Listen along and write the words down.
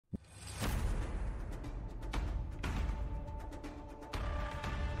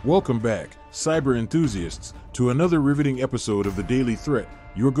Welcome back, cyber enthusiasts, to another riveting episode of The Daily Threat,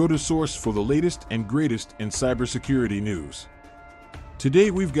 your go-to source for the latest and greatest in cybersecurity news. Today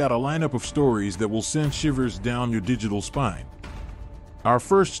we've got a lineup of stories that will send shivers down your digital spine. Our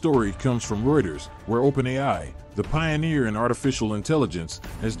first story comes from Reuters, where OpenAI, the pioneer in artificial intelligence,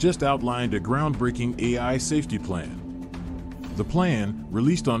 has just outlined a groundbreaking AI safety plan. The plan,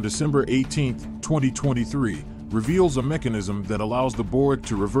 released on December 18, 2023, reveals a mechanism that allows the board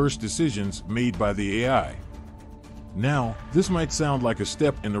to reverse decisions made by the AI. Now, this might sound like a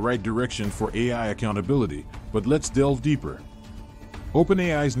step in the right direction for AI accountability, but let's delve deeper.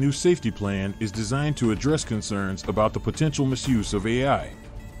 OpenAI's new safety plan is designed to address concerns about the potential misuse of AI.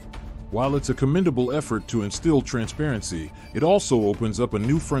 While it's a commendable effort to instill transparency, it also opens up a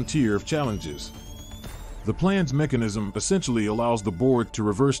new frontier of challenges. The plan's mechanism essentially allows the board to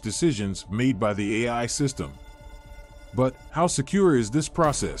reverse decisions made by the AI system. But how secure is this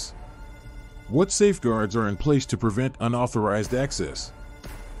process? What safeguards are in place to prevent unauthorized access?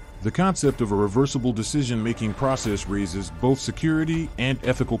 The concept of a reversible decision-making process raises both security and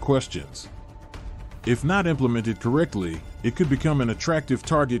ethical questions. If not implemented correctly, it could become an attractive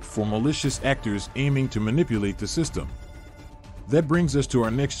target for malicious actors aiming to manipulate the system. That brings us to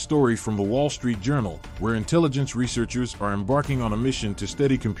our next story from the Wall Street Journal, where intelligence researchers are embarking on a mission to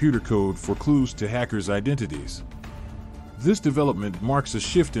study computer code for clues to hackers' identities. This development marks a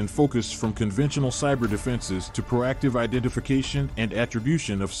shift in focus from conventional cyber defenses to proactive identification and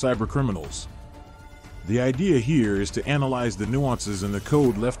attribution of cybercriminals. The idea here is to analyze the nuances in the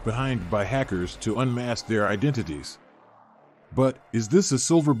code left behind by hackers to unmask their identities. But is this a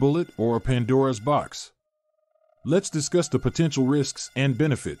silver bullet or a Pandora's box? Let's discuss the potential risks and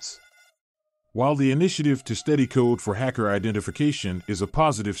benefits. While the initiative to study code for hacker identification is a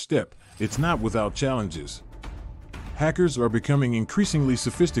positive step, it's not without challenges. Hackers are becoming increasingly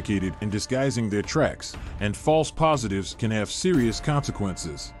sophisticated in disguising their tracks, and false positives can have serious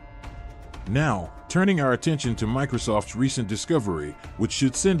consequences. Now, turning our attention to Microsoft's recent discovery, which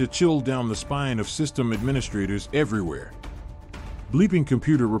should send a chill down the spine of system administrators everywhere. Bleeping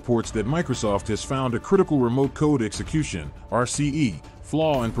Computer reports that Microsoft has found a critical remote code execution (RCE)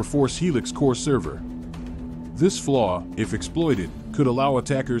 flaw in Perforce Helix core server. This flaw, if exploited, could allow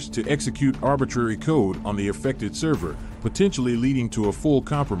attackers to execute arbitrary code on the affected server, potentially leading to a full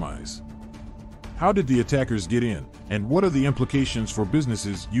compromise. How did the attackers get in, and what are the implications for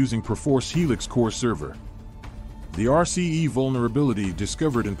businesses using Perforce Helix core server? The RCE vulnerability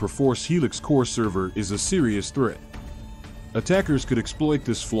discovered in Perforce Helix core server is a serious threat. Attackers could exploit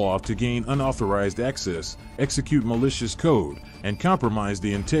this flaw to gain unauthorized access, execute malicious code, and compromise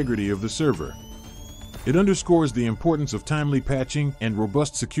the integrity of the server. It underscores the importance of timely patching and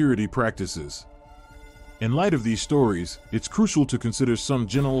robust security practices. In light of these stories, it's crucial to consider some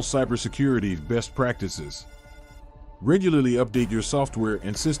general cybersecurity best practices. Regularly update your software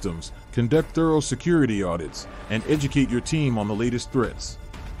and systems, conduct thorough security audits, and educate your team on the latest threats.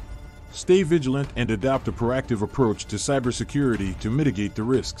 Stay vigilant and adopt a proactive approach to cybersecurity to mitigate the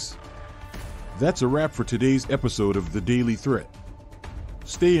risks. That's a wrap for today's episode of The Daily Threat.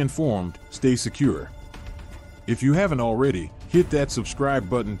 Stay informed, stay secure. If you haven't already, hit that subscribe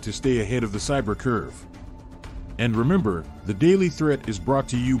button to stay ahead of the cyber curve. And remember, The Daily Threat is brought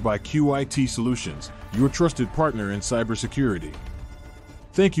to you by QIT Solutions, your trusted partner in cybersecurity.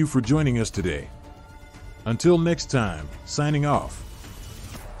 Thank you for joining us today. Until next time, signing off.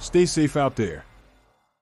 Stay safe out there.